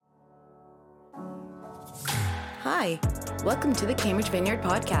Hi, welcome to the Cambridge Vineyard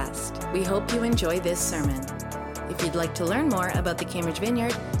Podcast. We hope you enjoy this sermon. If you'd like to learn more about the Cambridge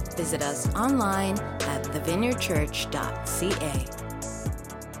Vineyard, visit us online at thevineyardchurch.ca.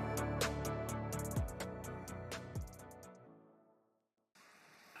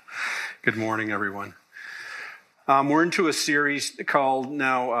 Good morning, everyone. We're into a series called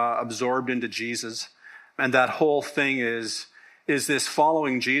now Absorbed into Jesus. And that whole thing is this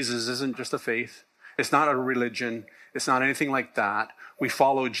following Jesus isn't just a faith. It's not a religion. It's not anything like that. We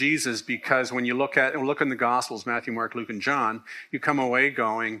follow Jesus because when you look in the Gospels, Matthew, Mark, Luke, and John, you come away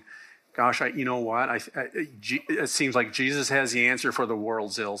going, gosh, you know what? It seems like Jesus has the answer for the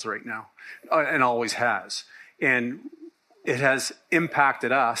world's ills right now, and always has. And it has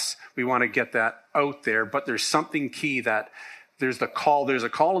impacted us. We want to get that out there, but there's something key that there's a call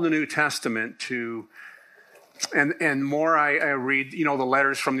in the New Testament to, and more I read, the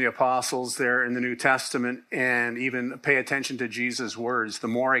letters from the apostles there in the New Testament and even pay attention to Jesus' words, the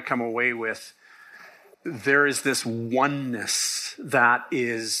more I come away with, there is this oneness that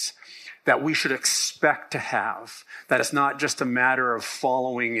we should expect to have, that it's not just a matter of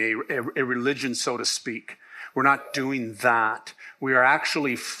following a religion, so to speak. We're not doing that. We are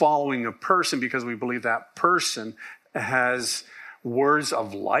actually following a person because we believe that person has words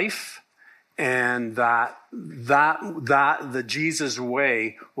of life, and that the Jesus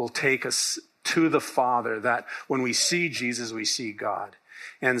way will take us to the Father, that when we see Jesus, we see God.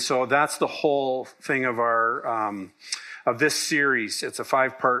 And so that's the whole thing of our of this series. It's a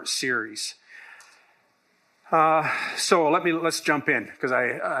 5-part series. So let's jump in, because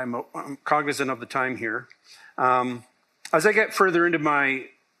I'm cognizant of the time here. As I get further into my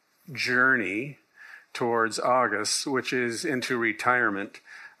journey towards August, which is into retirement,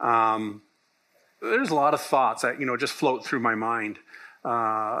 there's a lot of thoughts that, just float through my mind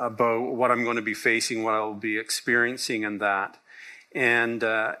about what I'm going to be facing, what I'll be experiencing and that. And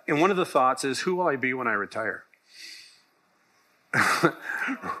one of the thoughts is, who will I be when I retire?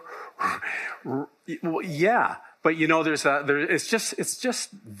 Well, yeah, but there's that. It's just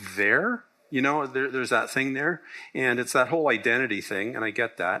there. There's that thing there, and it's that whole identity thing, and I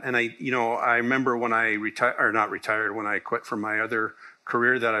get that. And I remember when I when I quit from my other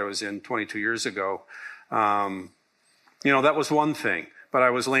career that I was in 22 years ago. That was one thing, but I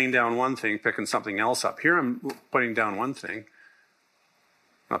was laying down one thing, picking something else up. Here I'm putting down one thing,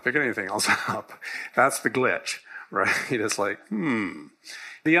 not picking anything else up. That's the glitch, right? It's like,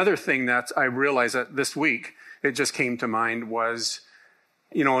 The other thing that I realized that this week, it just came to mind was,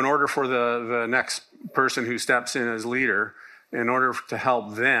 in order for the next person who steps in as leader, in order to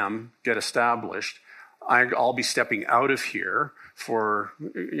help them get established, I'll be stepping out of here for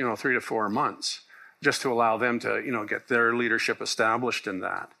 3 to 4 months, just to allow them to get their leadership established in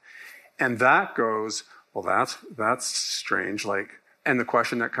that. And that goes, well, that's strange. And the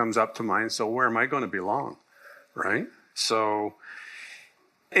question that comes up to mind, so where am I going to belong, right? So,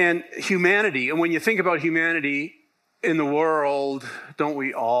 and humanity, and when you think about humanity in the world, don't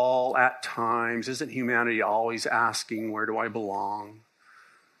we all at times, isn't humanity always asking, where do I belong?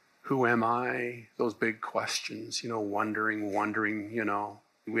 Who am I? Those big questions, wondering,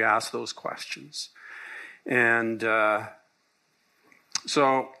 we ask those questions. And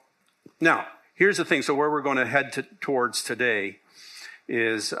so now, here's the thing. So where we're going to head towards today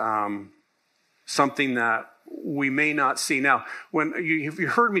is something that we may not see. Now, when you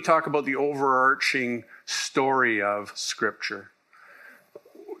heard me talk about the overarching story of Scripture,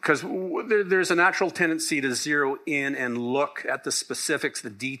 because there's a natural tendency to zero in and look at the specifics,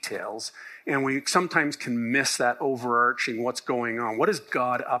 the details, and we sometimes can miss that overarching, what's going on. What is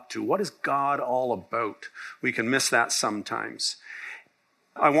God up to? What is God all about? We can miss that sometimes.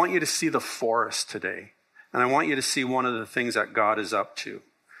 I want you to see the forest today, and I want you to see one of the things that God is up to,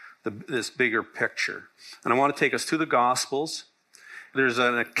 this bigger picture. And I want to take us to the Gospels. There's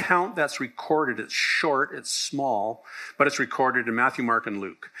an account that's recorded. It's short, it's small, but it's recorded in Matthew, Mark, and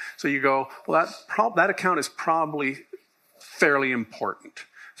Luke. So you go, well, that account is probably fairly important.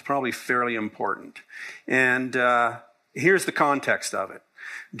 It's probably fairly important. And here's the context of it.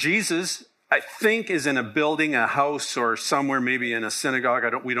 Jesus, I think, is in a building, a house, or somewhere, maybe in a synagogue.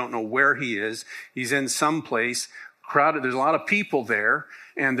 We don't know where he is. He's in some place, crowded. There's a lot of people there,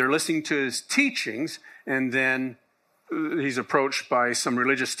 and they're listening to his teachings, and then he's approached by some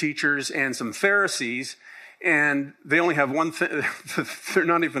religious teachers and some Pharisees, and they only have one thing. They're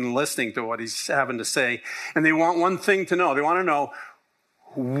not even listening to what he's having to say, and they want one thing to know. They want to know,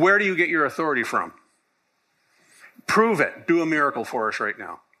 where do you get your authority from? Prove it. Do a miracle for us right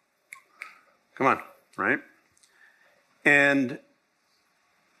now. Come on, right? And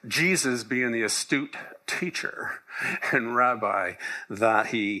Jesus, being the astute teacher and rabbi that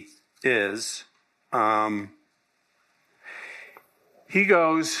he is, he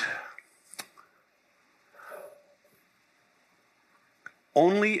goes,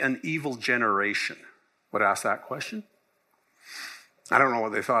 only an evil generation would ask that question. I don't know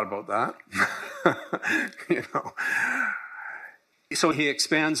what they thought about that. So he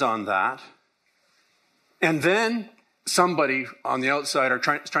expands on that. And then somebody on the outside is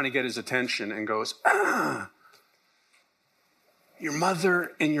trying to get his attention and goes, your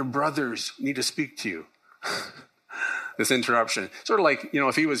mother and your brothers need to speak to you. This interruption. Sort of like,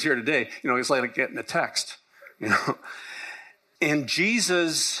 if he was here today, it's like getting a text, And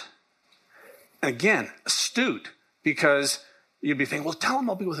Jesus, again, astute, because you'd be thinking, well, tell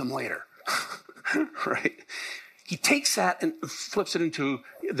him I'll be with him later, right? He takes that and flips it into,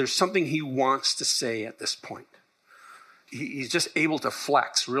 there's something he wants to say at this point. He's just able to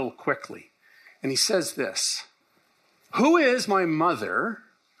flex real quickly. And he says this, who is my mother?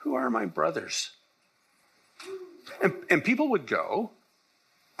 Who are my brothers? And people would go,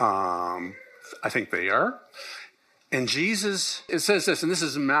 I think they are. And Jesus, it says this, and this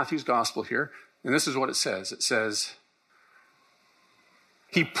is in Matthew's gospel here, and this is what it says. It says,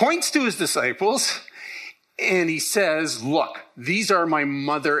 he points to his disciples, and he says, look, these are my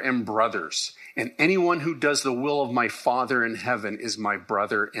mother and brothers, and anyone who does the will of my Father in heaven is my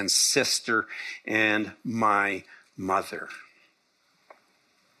brother and sister and my mother.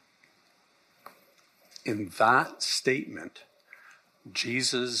 In that statement,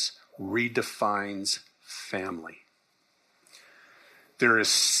 Jesus redefines family. There is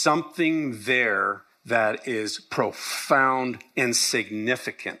something there that is profound and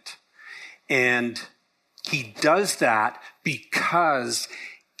significant. And he does that because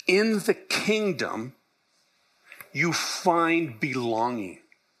in the kingdom, you find belonging.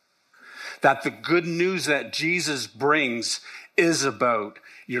 That the good news that Jesus brings is about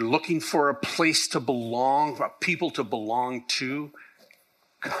you're looking for a place to belong, for people to belong to.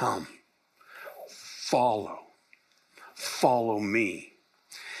 Come, follow me.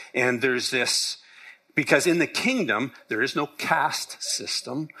 And there's this, because in the kingdom, there is no caste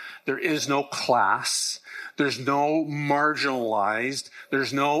system. There is no class. There's no marginalized.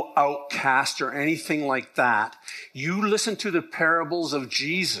 There's no outcast or anything like that. You listen to the parables of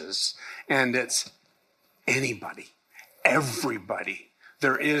Jesus, and it's anybody, everybody.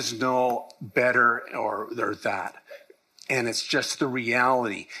 There is no better or that. And it's just the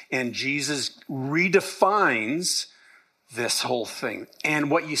reality. And Jesus redefines this whole thing. And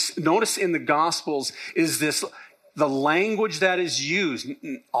what you notice in the Gospels is this, the language that is used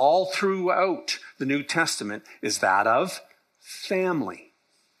all throughout the New Testament is that of family.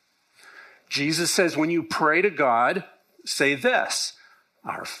 Jesus says, when you pray to God, say this,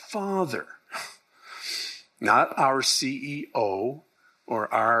 our Father, not our CEO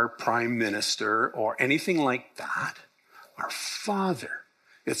or our Prime Minister or anything like that. Our Father.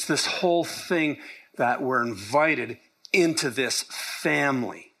 It's this whole thing that we're invited into this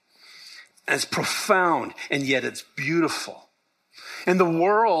family. And it's profound, and yet it's beautiful. In the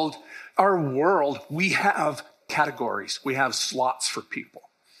world, our world, we have categories. We have slots for people.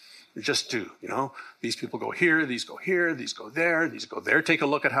 We just do, These people go here, these go here, these go there, these go there. Take a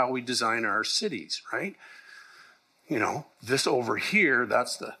look at how we design our cities, right? This over here,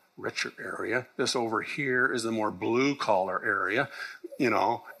 that's the richer area. This over here is the more blue collar area.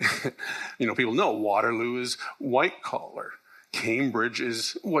 People know Waterloo is white collar. Cambridge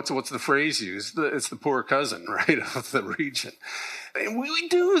is, what's the phrase used? It's the poor cousin, right, of the region. And we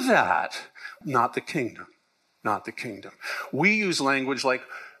do that. Not the kingdom. Not the kingdom. We use language like,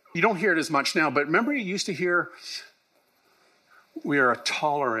 you don't hear it as much now, but remember you used to hear, we are a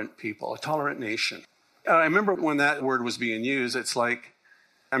tolerant people, a tolerant nation. I remember when that word was being used, it's like,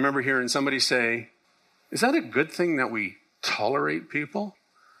 I remember hearing somebody say, is that a good thing that we tolerate people?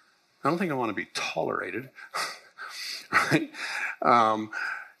 I don't think I want to be tolerated, right?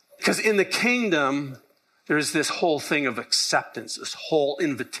 Because in the kingdom, there's this whole thing of acceptance, this whole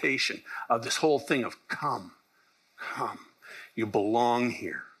invitation of this whole thing of come, you belong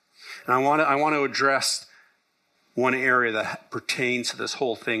here. And I want to address one area that pertains to this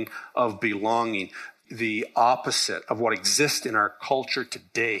whole thing of belonging, the opposite of what exists in our culture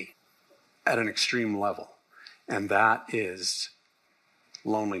today at an extreme level, and that is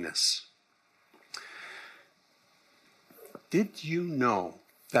loneliness. Did you know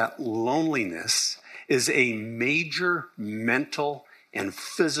that loneliness is a major mental and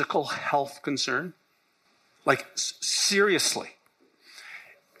physical health concern? Like, seriously.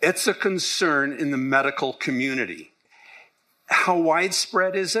 It's a concern in the medical community. How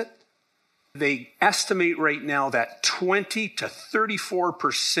widespread is it? They estimate right now that 20 to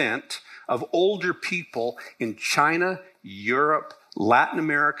 34% of older people in China, Europe, Latin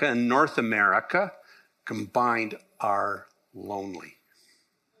America, and North America combined are lonely.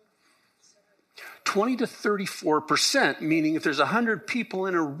 20 to 34%, meaning if there's 100 people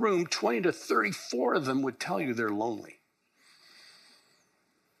in a room, 20 to 34 of them would tell you they're lonely.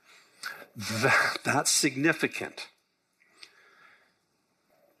 That's significant.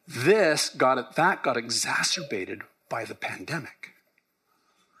 That got exacerbated by the pandemic.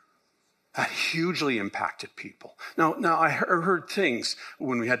 That hugely impacted people. Now I heard things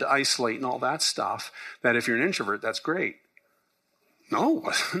when we had to isolate and all that stuff, that if you're an introvert, that's great. No,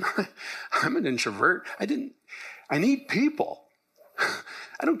 I'm an introvert. I need people.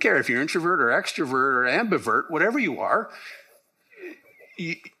 I don't care if you're introvert or extrovert or ambivert, whatever you are.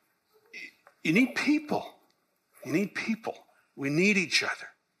 You need people. You need people. We need each other.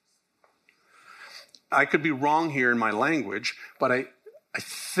 I could be wrong here in my language, but I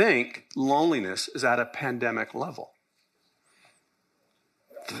think loneliness is at a pandemic level.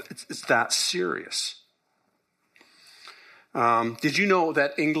 It's that serious. Did you know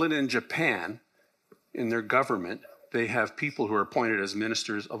that England and Japan, in their government, they have people who are appointed as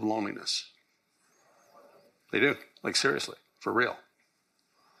ministers of loneliness? They do. Like, seriously. For real.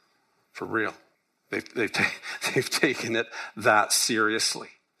 For real. They've taken it that seriously.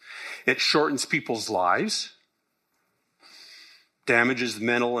 It shortens people's lives, damages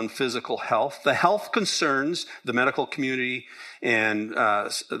mental and physical health. The health concerns, the medical community and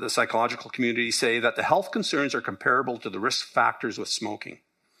the psychological community say that the health concerns are comparable to the risk factors with smoking.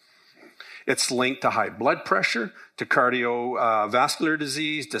 It's linked to high blood pressure, to cardiovascular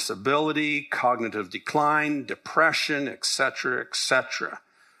disease, disability, cognitive decline, depression, etc., etc.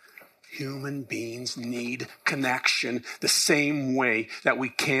 Human beings need connection the same way that we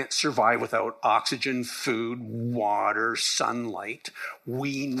can't survive without oxygen, food, water, sunlight.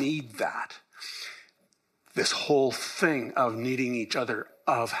 We need that. This whole thing of needing each other,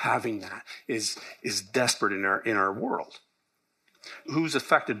 of having that, is desperate in our world. Who's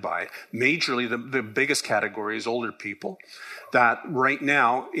affected by it? Majorly, the biggest category is older people. That right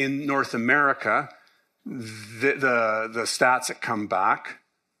now in North America, the stats that come back,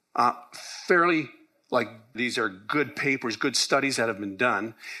 fairly, like, these are good papers, good studies that have been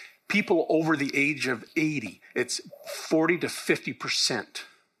done. People over the age of 80, it's 40 to 50%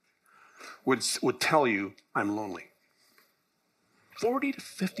 would tell you, I'm lonely. 40 to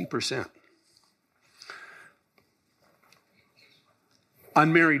 50%.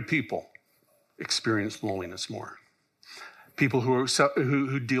 Unmarried people experience loneliness more. People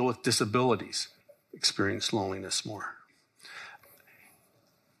who deal with disabilities experience loneliness more.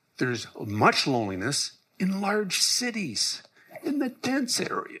 There's much loneliness in large cities, in the dense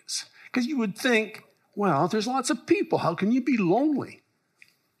areas. Because you would think, well, there's lots of people. How can you be lonely?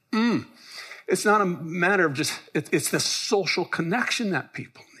 It's not a matter of just, it's the social connection that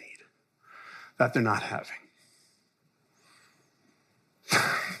people need that they're not having.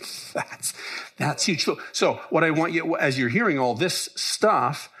 That's huge. So what I want you, as you're hearing all this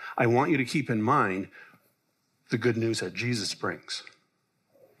stuff, I want you to keep in mind the good news that Jesus brings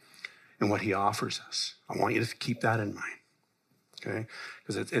and what he offers us. I want you to keep that in mind, okay?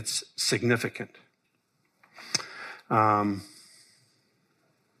 Because it's significant.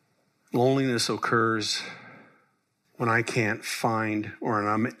 Loneliness occurs when I can't find, or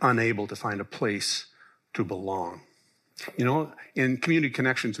I'm unable to find a place to belong. You know, in Community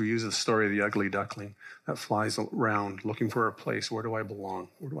Connections, we use the story of the ugly duckling that flies around looking for a place. Where do I belong?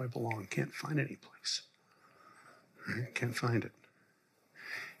 Where do I belong? Can't find any place. Right? Can't find it.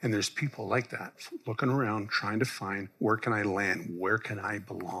 And there's people like that, looking around, trying to find, where can I land? Where can I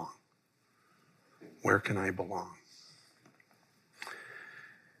belong? Where can I belong?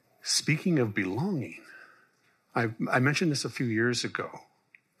 Speaking of belonging, I mentioned this a few years ago,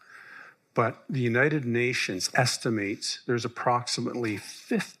 but the United Nations estimates there's approximately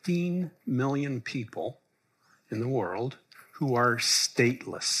 15 million people in the world who are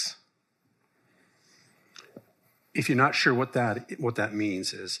stateless. If you're not sure what that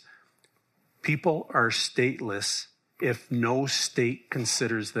means is, people are stateless if no state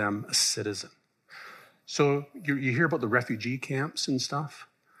considers them a citizen. So you hear about the refugee camps and stuff.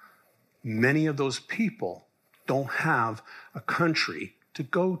 Many of those people don't have a country to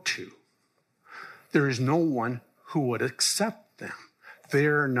go to. There is no one who would accept them.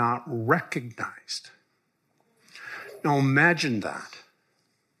 They're not recognized. Now imagine that.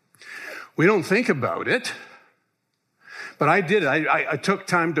 We don't think about it, but I did. I took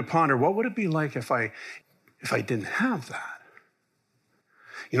time to ponder, what would it be like if I didn't have that?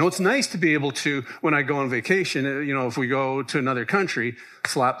 It's nice to be able to, when I go on vacation, if we go to another country,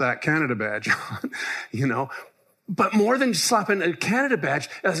 slap that Canada badge on, But more than just slapping a Canada badge,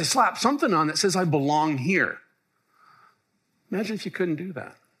 as I slap something on that says I belong here. Imagine if you couldn't do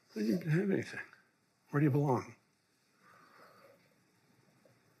that. You didn't have anything. Where do you belong?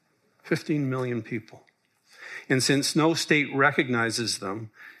 15 million people. And since no state recognizes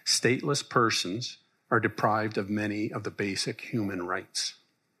them, stateless persons are deprived of many of the basic human rights.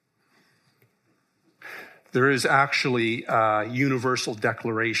 There is actually a universal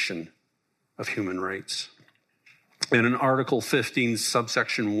declaration of human rights. And in Article 15,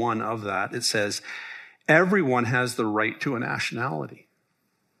 subsection 1 of that, it says, everyone has the right to a nationality.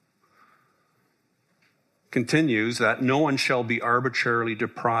 Continues that no one shall be arbitrarily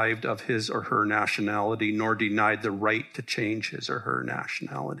deprived of his or her nationality, nor denied the right to change his or her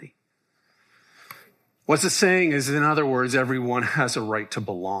nationality. What's it saying is, in other words, everyone has a right to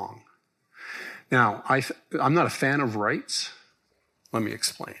belong. Now, I'm not a fan of rights. Let me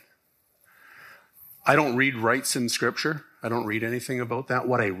explain. I don't read rights in Scripture. I don't read anything about that.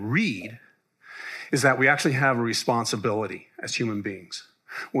 What I read is that we actually have a responsibility as human beings.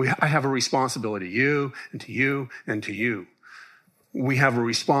 I have a responsibility to you and to you and to you. We have a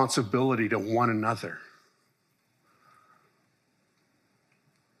responsibility to one another.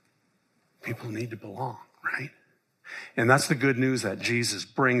 People need to belong, right? And that's the good news that Jesus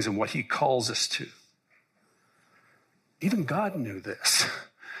brings and what he calls us to. Even God knew this.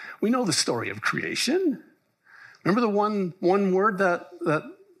 We know the story of creation. Remember the one word that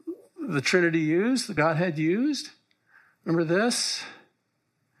the Trinity used, the Godhead used? Remember this?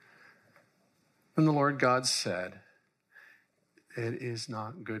 And the Lord God said, it is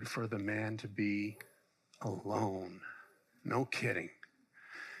not good for the man to be alone. No kidding.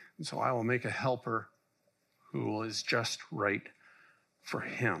 And so I will make a helper who is just right for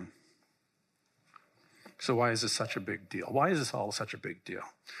him. So why is this such a big deal? Why is this all such a big deal?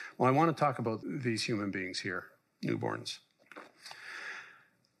 Well, I want to talk about these human beings here, newborns.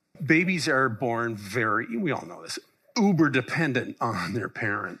 Babies are born we all know this, uber dependent on their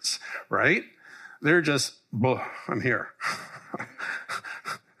parents, right? They're just, I'm here.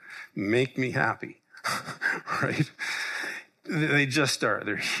 Make me happy, right? They just are.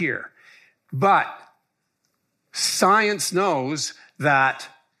 They're here. But science knows that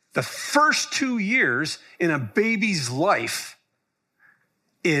the first 2 years in a baby's life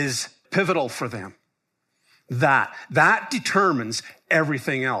is pivotal for them. That determines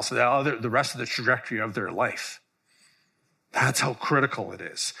everything else, the rest of the trajectory of their life. That's how critical it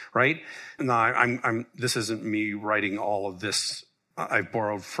is, right? Now, this isn't me writing all of this. I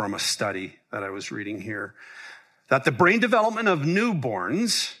borrowed from a study that I was reading here. That the brain development of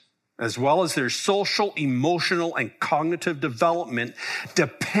newborns, as well as their social, emotional, and cognitive development,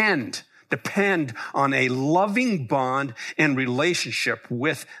 depend on a loving bond and relationship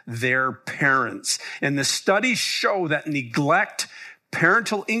with their parents. And the studies show that neglect,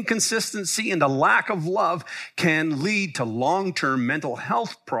 parental inconsistency, and a lack of love can lead to long-term mental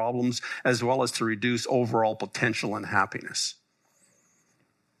health problems, as well as to reduce overall potential and happiness.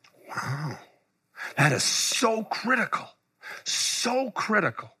 Wow. That is so critical. So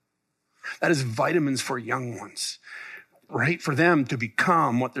critical. That is vitamins for young ones, right? For them to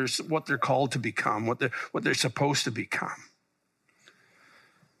become what they're called to become, what they're supposed to become.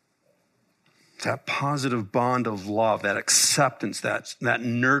 That positive bond of love, that acceptance, that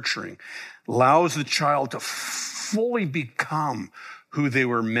nurturing allows the child to fully become who they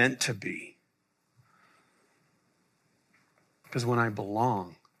were meant to be. Because when I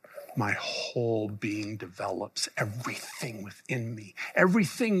belong, my whole being develops. Everything within me,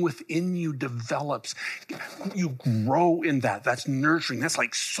 everything within you develops. You grow in that. That's nurturing. That's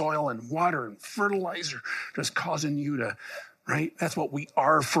like soil and water and fertilizer, just causing you to, right? That's what we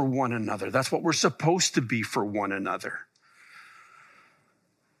are for one another. That's what we're supposed to be for one another.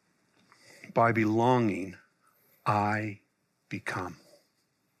 By belonging, I become.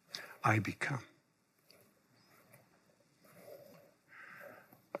 I become.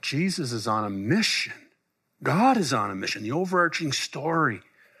 Jesus is on a mission. God is on a mission. The overarching story.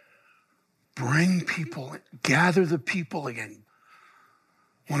 Bring people, gather the people again.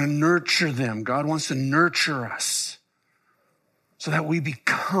 Want to nurture them. God wants to nurture us so that we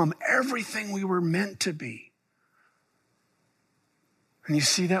become everything we were meant to be. And you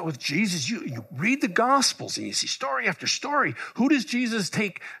see that with Jesus. You read the Gospels and you see story after story. Who does Jesus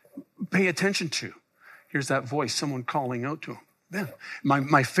pay attention to? Here's that voice, someone calling out to him. Yeah.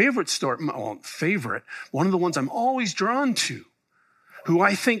 My favorite story, one of the ones I'm always drawn to, who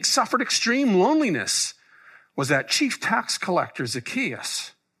I think suffered extreme loneliness, was that chief tax collector,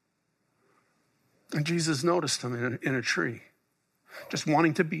 Zacchaeus. And Jesus noticed him in a tree, just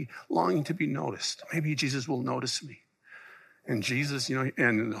longing to be noticed. Maybe Jesus will notice me. And Jesus,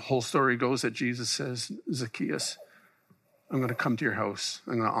 and the whole story goes that Jesus says, Zacchaeus, I'm going to come to your house.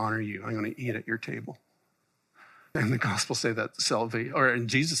 I'm going to honor you. I'm going to eat at your table. And the gospel say that and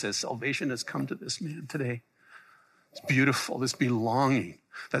Jesus says, salvation has come to this man today. It's beautiful, this belonging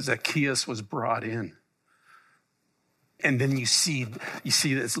that Zacchaeus was brought in. And then you see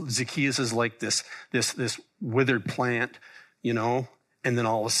that Zacchaeus is like this withered plant, and then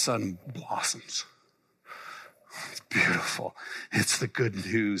all of a sudden blossoms. It's beautiful. It's the good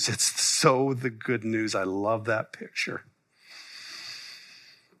news. It's so the good news. I love that picture.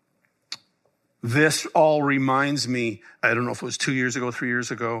 This all reminds me, I don't know if it was 2 years ago, 3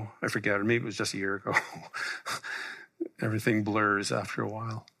 years ago, I forget, or maybe it was just a year ago. Everything blurs after a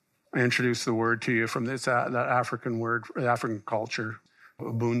while. I introduced the word to you from that African word, African culture,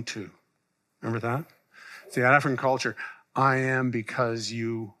 Ubuntu. Remember that? It's the African culture. I am because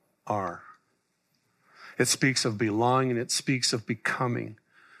you are. It speaks of belonging, and it speaks of becoming.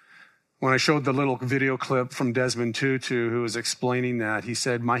 When I showed the little video clip from Desmond Tutu, who was explaining that, he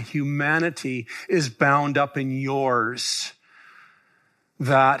said, my humanity is bound up in yours.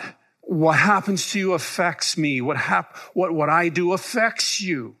 That what happens to you affects me. What I do affects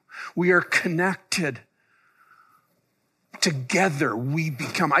you. We are connected. Together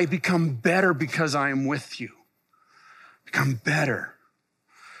I become better because I am with you. Become better.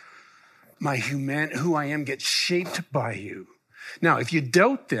 Who I am gets shaped by you. Now, if you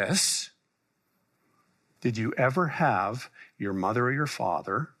doubt this, did you ever have your mother or your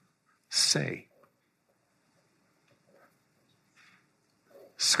father say,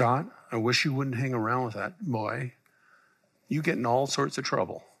 Scott, I wish you wouldn't hang around with that boy. You get in all sorts of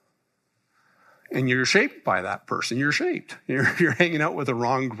trouble. And you're shaped by that person. You're shaped. You're hanging out with the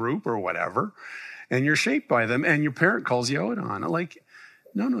wrong group or whatever, and you're shaped by them, and your parent calls you out on it. Like,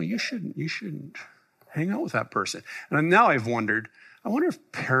 no, you shouldn't. You shouldn't hang out with that person. And now I've wondered, I wonder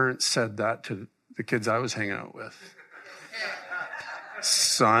if parents said that to the kids I was hanging out with.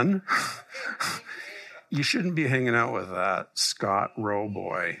 Son, you shouldn't be hanging out with that Scott Rowe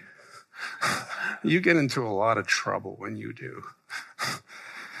boy. You get into a lot of trouble when you do.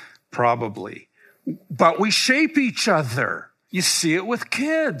 Probably. But we shape each other. You see it with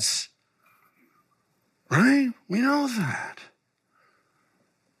kids. Right? We know that.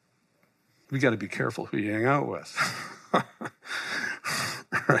 We got to be careful who you hang out with.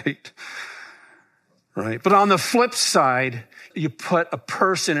 Right? Right. But on the flip side, you put a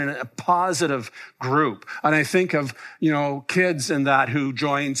person in a positive group. And I think of, kids and that who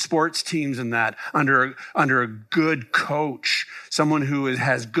join sports teams and that under a good coach, someone who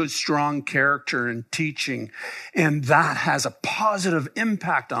has good, strong character and teaching. And that has a positive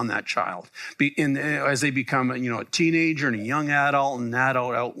impact on that child as they become, a teenager and a young adult and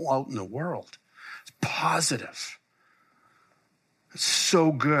adult out in the world. It's positive. It's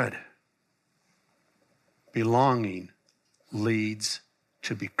so good. Belonging leads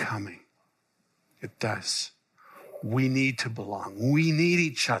to becoming. It does. We need to belong. We need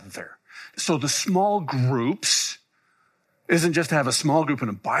each other. So the small groups isn't just to have a small group in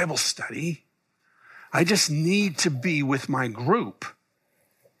a Bible study. I just need to be with my group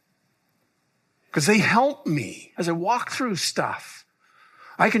because they help me as I walk through stuff.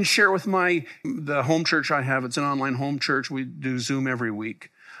 I can share with the home church I have. It's an online home church. We do Zoom every week.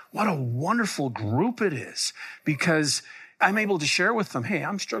 What a wonderful group it is because I'm able to share with them, hey,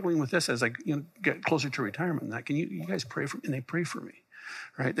 I'm struggling with this as I get closer to retirement and that. Can you guys pray for me? And they pray for me,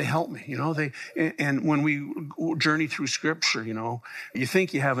 right? They help me, and when we journey through scripture, you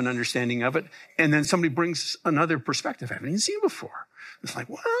think you have an understanding of it. And then somebody brings another perspective I haven't even seen before. It's like,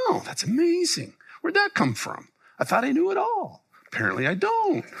 wow, that's amazing. Where'd that come from? I thought I knew it all. Apparently I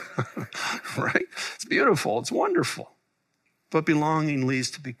don't, right? It's beautiful. It's wonderful. But belonging leads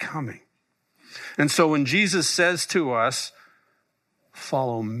to becoming. And so when Jesus says to us,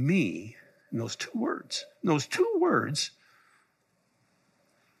 follow me, in those two words,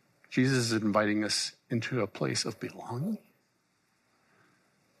 Jesus is inviting us into a place of belonging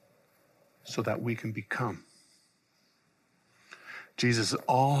so that we can become. Jesus is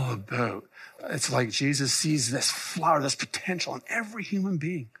all about, it's like Jesus sees this flower, this potential in every human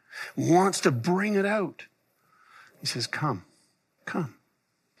being, wants to bring it out. He says, come.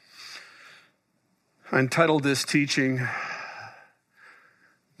 I entitled this teaching,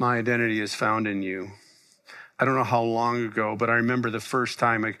 My Identity is Found in You. I don't know how long ago, but I remember the first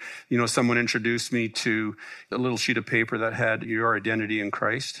time, someone introduced me to a little sheet of paper that had your identity in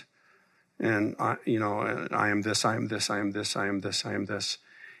Christ. And, I am this, I am this, I am this, I am this, I am this.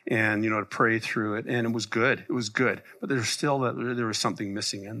 and, to pray through it. And it was good. It was good. But there was something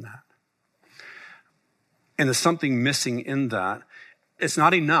missing in that. And there's something missing in that. It's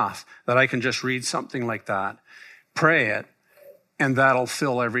not enough that I can just read something like that, pray it, and that'll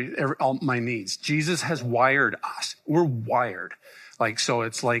fill all my needs. Jesus has wired us. We're wired. So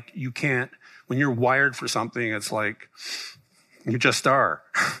it's like you can't, when you're wired for something, it's like you just are.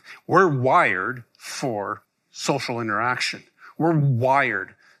 We're wired for social interaction. We're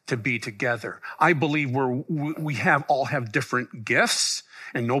wired to be together. I believe we all have different gifts,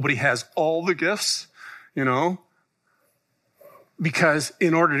 and nobody has all the gifts, because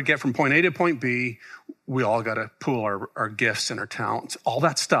in order to get from point A to point B, we all got to pool our gifts and our talents, all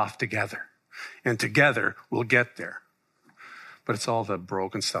that stuff together. And together, we'll get there. But it's all the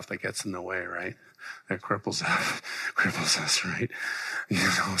broken stuff that gets in the way, right? That cripples us, right?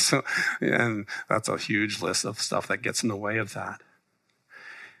 And that's a huge list of stuff that gets in the way of that.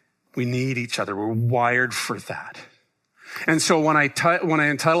 We need each other. We're wired for that. And so when I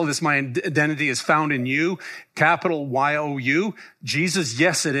entitle this, my identity is found in you, capital Y-O-U, Jesus,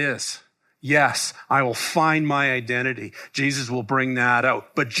 yes, it is. Yes, I will find my identity. Jesus will bring that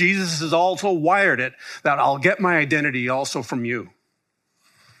out. But Jesus has also wired it that I'll get my identity also from you.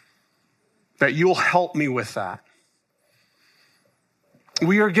 That you'll help me with that.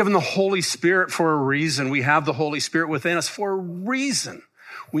 We are given the Holy Spirit for a reason. We have the Holy Spirit within us for a reason.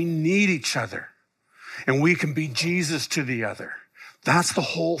 We need each other. And we can be Jesus to the other. That's the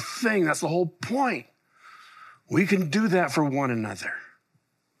whole thing. That's the whole point. We can do that for one another.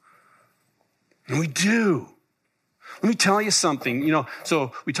 And we do. Let me tell you something.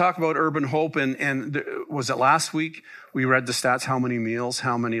 So we talk about urban hope, and was it last week? We read the stats, how many meals,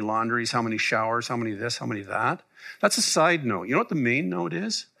 how many laundries, how many showers, how many this, how many that. That's a side note. You know what the main note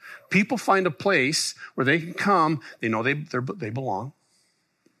is? People find a place where they can come. They know they belong.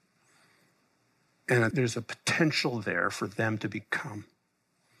 And there's a potential there for them to become.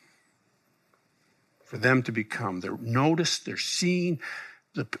 They're noticed, they're seen.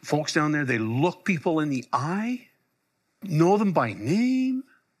 The folks down there, they look people in the eye, know them by name.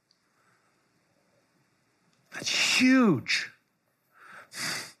 That's huge.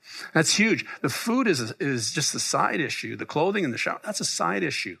 That's huge. The food is just a side issue. The clothing and the shower, that's a side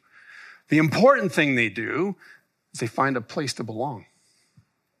issue. The important thing they do is they find a place to belong.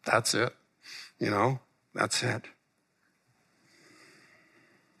 That's it. That's it.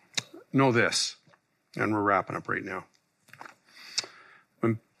 Know this, and we're wrapping up right now.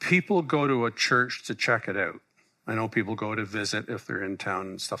 When people go to a church to check it out, I know people go to visit if they're in town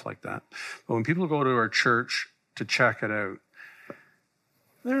and stuff like that, but when people go to our church to check it out,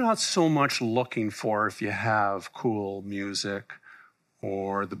 they're not so much looking for if you have cool music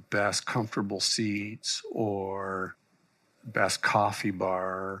or the best comfortable seats or best coffee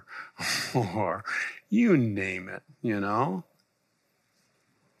bar, or you name it, You know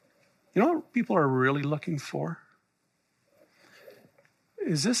what people are really looking for?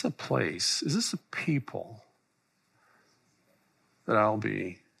 Is this a place, a people that I'll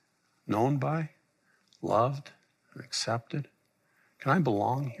be known by, loved, and accepted? Can I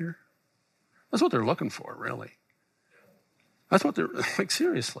belong here? That's what they're looking for, really. That's what they're,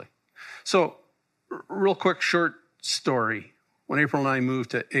 seriously. So, real quick, short story. When April and I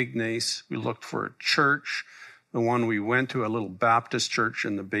moved to Ignace, we looked for a church. The one we went to, a little Baptist church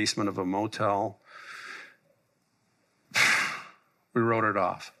in the basement of a motel. We wrote it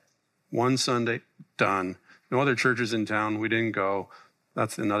off. One Sunday, done. No other churches in town. We didn't go.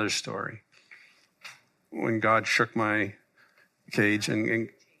 That's another story. When God shook my cage and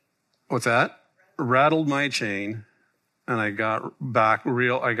what's that? Rattled my chain, and I got back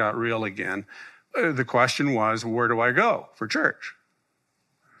real. I got real again. The question was, where do I go for church?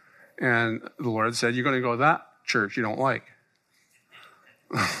 And the Lord said, you're going to go to that church you don't like.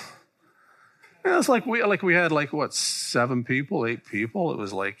 And it's like we had 7 people, 8 people. It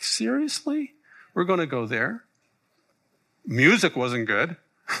was like, seriously? We're going to go there? Music wasn't good.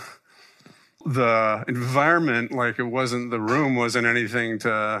 The environment, the room wasn't anything it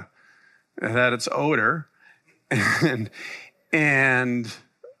had its odor. And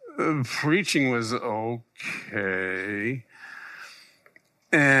preaching was okay.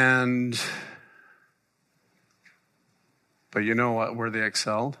 But you know what? Where they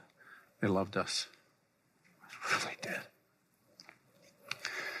excelled? They loved us. They really did.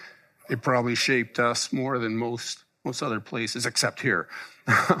 They probably shaped us more than most other places, except here.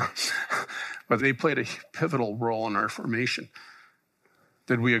 But they played a pivotal role in our formation.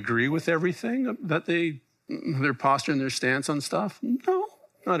 Did we agree with everything that their posture and their stance on stuff? No,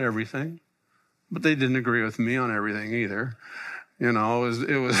 not everything. But they didn't agree with me on everything either. You know,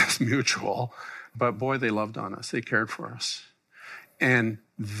 it was mutual. But boy, they loved on us. They cared for us. And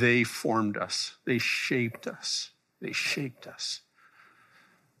they formed us. They shaped us. They shaped us.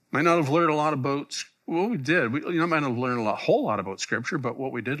 Might not have learned a lot about what we did. We might not have learned a whole lot about Scripture, but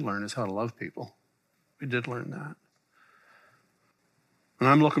what we did learn is how to love people. We did learn that. And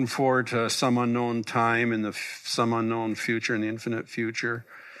I'm looking forward to some unknown time in some unknown future, in the infinite future,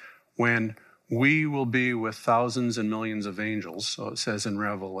 when we will be with thousands and millions of angels, so it says in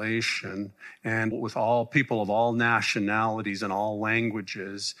Revelation, and with all people of all nationalities and all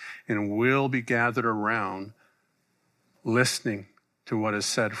languages, and we'll be gathered around listening to what is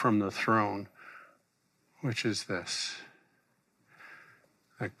said from the throne, which is this: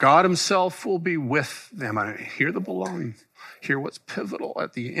 that God himself will be with them. I hear the belonging. Hear what's pivotal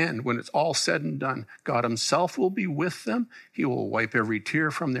at the end. When it's all said and done, God himself will be with them. He will wipe every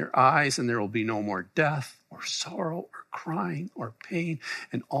tear from their eyes, and there will be no more death or sorrow or crying or pain,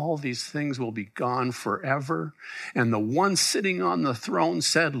 and all these things will be gone forever. And the one sitting on the throne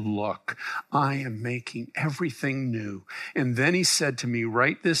said, "Look, I am making everything new." And then he said to me,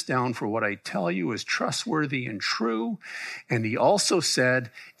 "Write this down, for what I tell you is trustworthy and true." And he also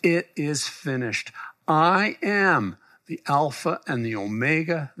said, "It is finished. I am the Alpha and the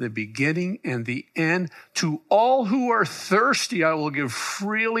Omega, the beginning and the end. To all who are thirsty, I will give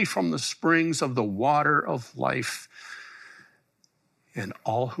freely from the springs of the water of life. And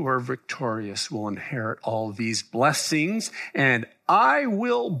all who are victorious will inherit all these blessings, and I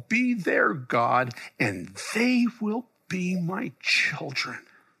will be their God, and they will be my children."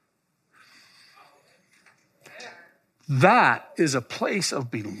 That is a place of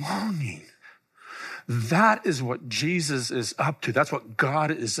belonging. That is what Jesus is up to. That's what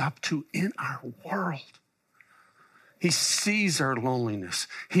God is up to in our world. He sees our loneliness.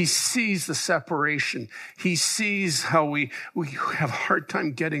 He sees the separation. He sees how we have a hard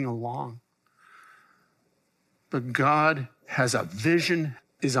time getting along. But God has a vision,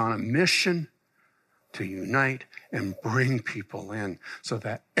 is on a mission to unite and bring people in so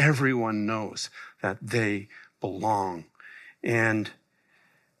that everyone knows that they belong. And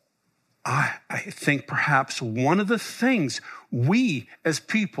I think perhaps one of the things we as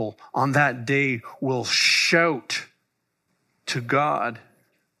people on that day will shout to God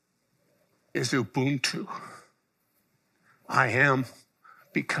is Ubuntu. I am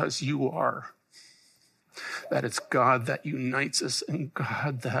because you are. That it's God that unites us and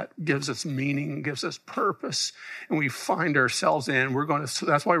God that gives us meaning and gives us purpose. And we find ourselves in,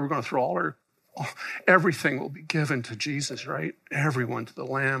 that's why we're going to throw everything will be given to Jesus, right? Everyone to the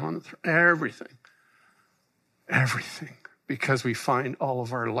Lamb on the throne, everything. Everything. Because we find all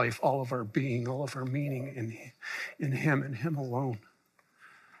of our life, all of our being, all of our meaning in him and him alone.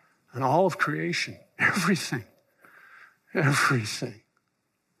 And all of creation, everything. Everything.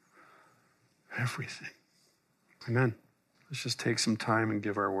 Everything. Amen. Let's just take some time and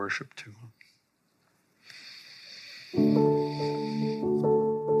give our worship to him.